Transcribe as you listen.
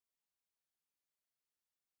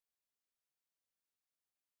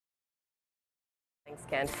Thanks,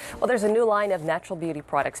 Ken. Well, there's a new line of natural beauty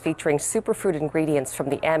products featuring superfood ingredients from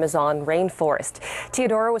the Amazon rainforest.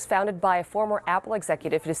 Teadora was founded by a former Apple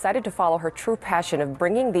executive who decided to follow her true passion of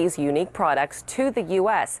bringing these unique products to the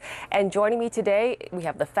U.S. And joining me today, we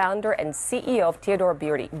have the founder and CEO of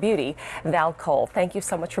Teadora Beauty, Val Cole. Thank you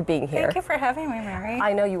so much for being here. Thank you for having me, Mary.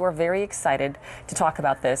 I know you are very excited to talk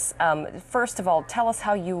about this. First of all, tell us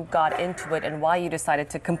how you got into it and why you decided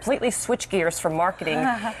to completely switch gears from marketing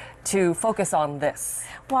to focus on this.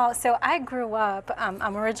 Well, so I grew up,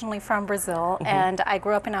 I'm originally from Brazil, and I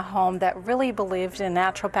grew up in a home that really believed in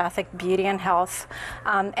naturopathic beauty and health.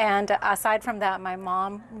 And aside from that, my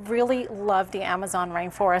mom really loved the Amazon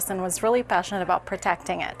rainforest and was really passionate about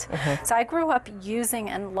protecting it. So I grew up using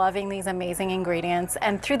and loving these amazing ingredients.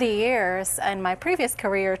 And through the years, in my previous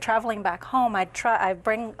career, traveling back home, I'd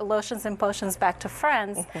bring lotions and potions back to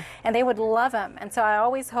friends, and they would love them. And so I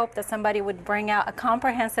always hoped that somebody would bring out a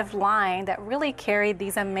comprehensive line that really carried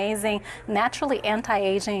these amazing, naturally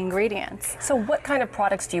anti-aging ingredients. So what kind of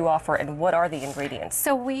products do you offer and what are the ingredients?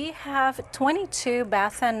 So we have 22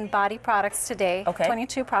 bath and body products today,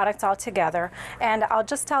 22 products altogether. And I'll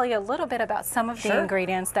just tell you a little bit about some of the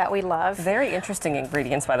ingredients that we love. Very interesting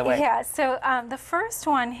ingredients, by the way. Yeah, so the first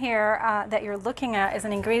one here that you're looking at is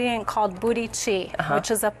an ingredient called Burichi,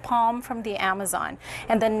 which is a palm from the Amazon.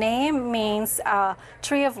 And the name means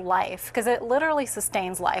tree of life because it literally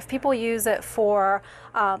sustains life. People use it for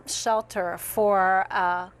shelter, for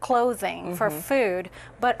clothing, for food,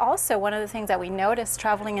 but also one of the things that we notice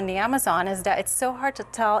traveling in the Amazon is that it's so hard to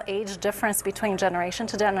tell age difference between generation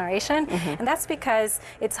to generation, and that's because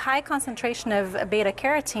it's high concentration of beta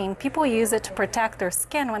carotene. People use it to protect their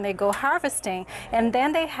skin when they go harvesting, and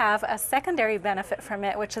then they have a secondary benefit from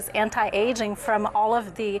it, which is anti-aging from all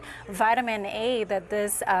of the vitamin A that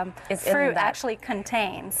this fruit actually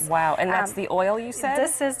contains. Wow, and that's the oil you said?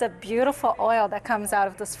 This is the beautiful oil that comes out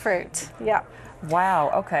of this fruit. Yeah. Wow,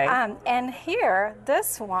 okay. And here,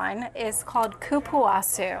 this one is called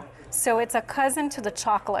kupuasu. So it's a cousin to the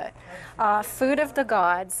chocolate. Food of the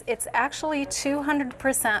gods. It's actually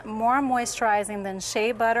 200% more moisturizing than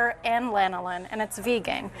shea butter and lanolin, and it's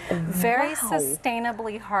vegan. Very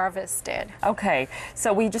sustainably harvested. Okay,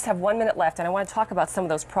 so we just have 1 minute left, and I want to talk about some of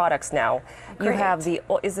those products now. You have the,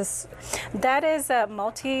 is this? That is a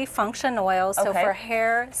multi-function oil, so for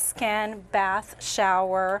hair, skin, bath,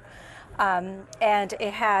 shower, and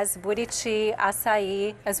it has burichi,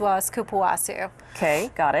 acai, as well as kupuasu.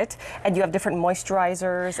 Okay, got it. And you have different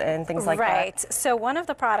moisturizers and things like that? Right. So one of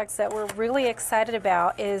the products that we're really excited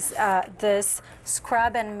about is this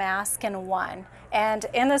scrub and mask in one. And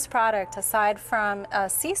in this product, aside from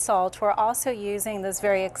sea salt, we're also using this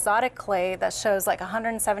very exotic clay that shows like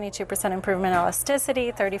 172% improvement in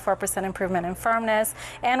elasticity, 34% improvement in firmness,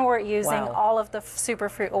 and we're using all of the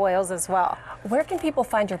superfruit oils as well. Where can people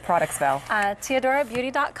find your products, Val?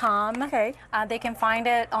 TeadoraBeauty.com. Okay. They can find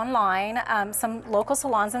it online. Some local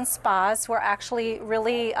salons and spas. We're actually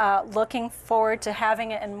really looking forward to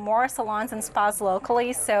having it in more salons and spas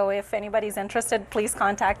locally. So if anybody's interested, please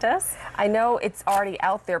contact us. I know it's already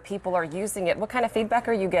out there. People are using it. What kind of feedback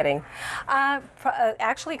are you getting?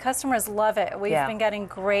 Actually, customers love it. We've been getting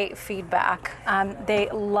great feedback. They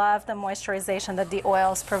love the moisturization that the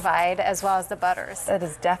oils provide, as well as the butters. That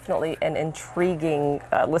is definitely an intriguing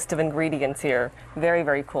list of ingredients here. Very,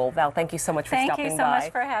 very cool. Val, thank you so much for stopping by. Thank you so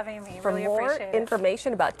much for having me. For really more appreciate it.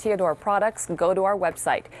 information about Teadora products, go to our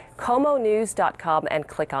website, komonews.com, and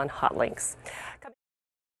click on Hot Links.